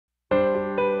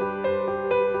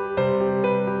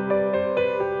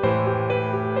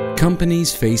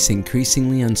Companies face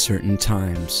increasingly uncertain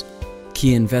times,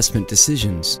 key investment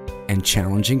decisions, and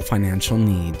challenging financial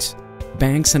needs.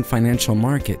 Banks and financial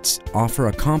markets offer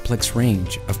a complex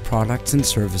range of products and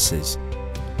services.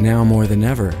 Now more than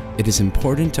ever, it is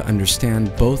important to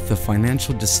understand both the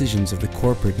financial decisions of the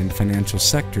corporate and financial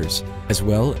sectors, as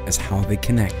well as how they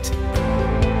connect.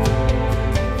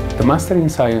 The Master in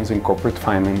Science in Corporate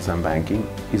Finance and Banking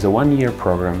is a one-year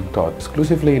program taught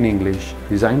exclusively in English,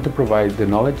 designed to provide the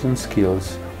knowledge and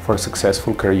skills for a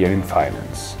successful career in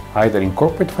finance, either in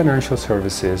corporate financial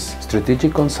services,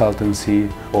 strategic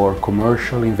consultancy, or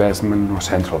commercial investment or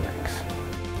central banks.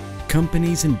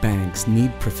 Companies and banks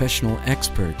need professional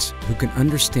experts who can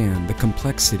understand the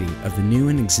complexity of the new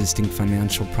and existing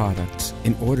financial products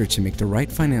in order to make the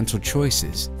right financial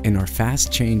choices in our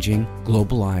fast-changing,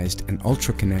 globalized, and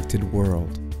ultra-connected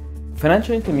world.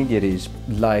 Financial intermediaries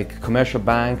like commercial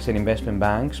banks and investment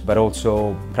banks, but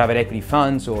also private equity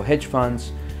funds or hedge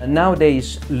funds,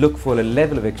 nowadays look for a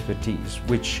level of expertise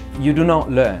which you do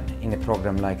not learn in a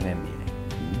program like an MBA.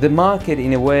 The market,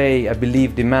 in a way, I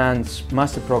believe, demands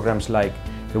master programs like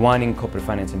the one in corporate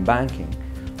finance and banking,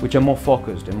 which are more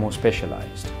focused and more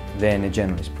specialized than a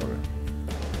generalist program.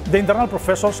 The internal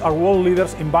professors are world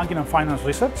leaders in banking and finance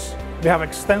research. They have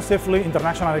extensively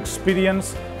international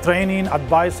experience, training,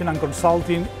 advising and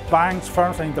consulting banks,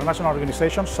 firms and international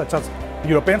organizations such as the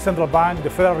European Central Bank, the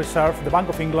Federal Reserve, the Bank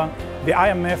of England, the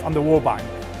IMF and the World Bank.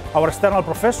 Our external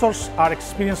professors are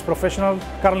experienced professionals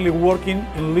currently working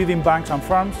in leading banks and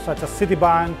firms such as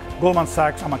Citibank, Goldman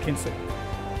Sachs and McKinsey.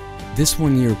 This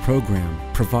one-year program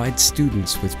provides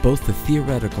students with both the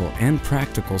theoretical and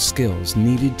practical skills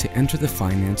needed to enter the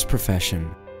finance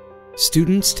profession.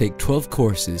 Students take 12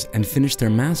 courses and finish their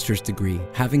master's degree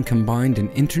having combined an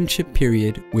internship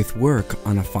period with work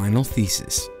on a final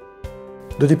thesis.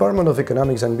 The Department of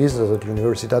Economics and Business at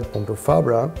Universitat Pompeu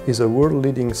Fabra is a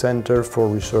world-leading center for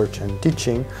research and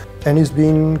teaching and is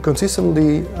being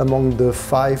consistently among the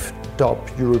 5 top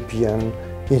European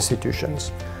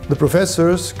institutions. The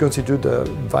professors constitute a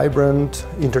vibrant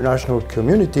international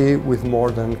community with more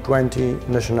than 20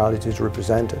 nationalities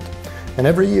represented. And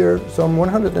every year, some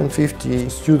 150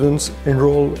 students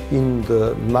enroll in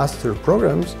the master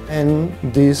programs, and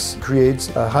this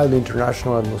creates a highly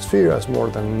international atmosphere as more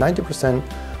than 90%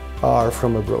 are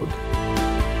from abroad.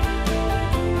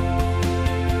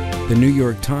 The New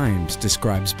York Times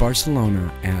describes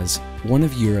Barcelona as one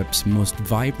of Europe's most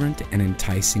vibrant and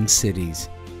enticing cities.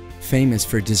 Famous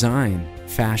for design,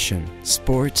 fashion,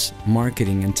 sports,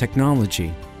 marketing, and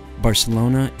technology,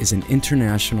 Barcelona is an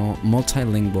international,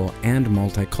 multilingual, and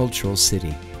multicultural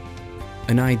city.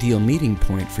 An ideal meeting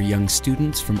point for young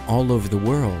students from all over the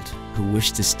world who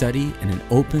wish to study in an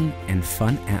open and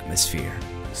fun atmosphere.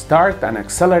 Start and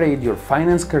accelerate your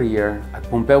finance career at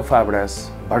Pompeu Fabra's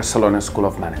Barcelona School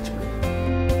of Management.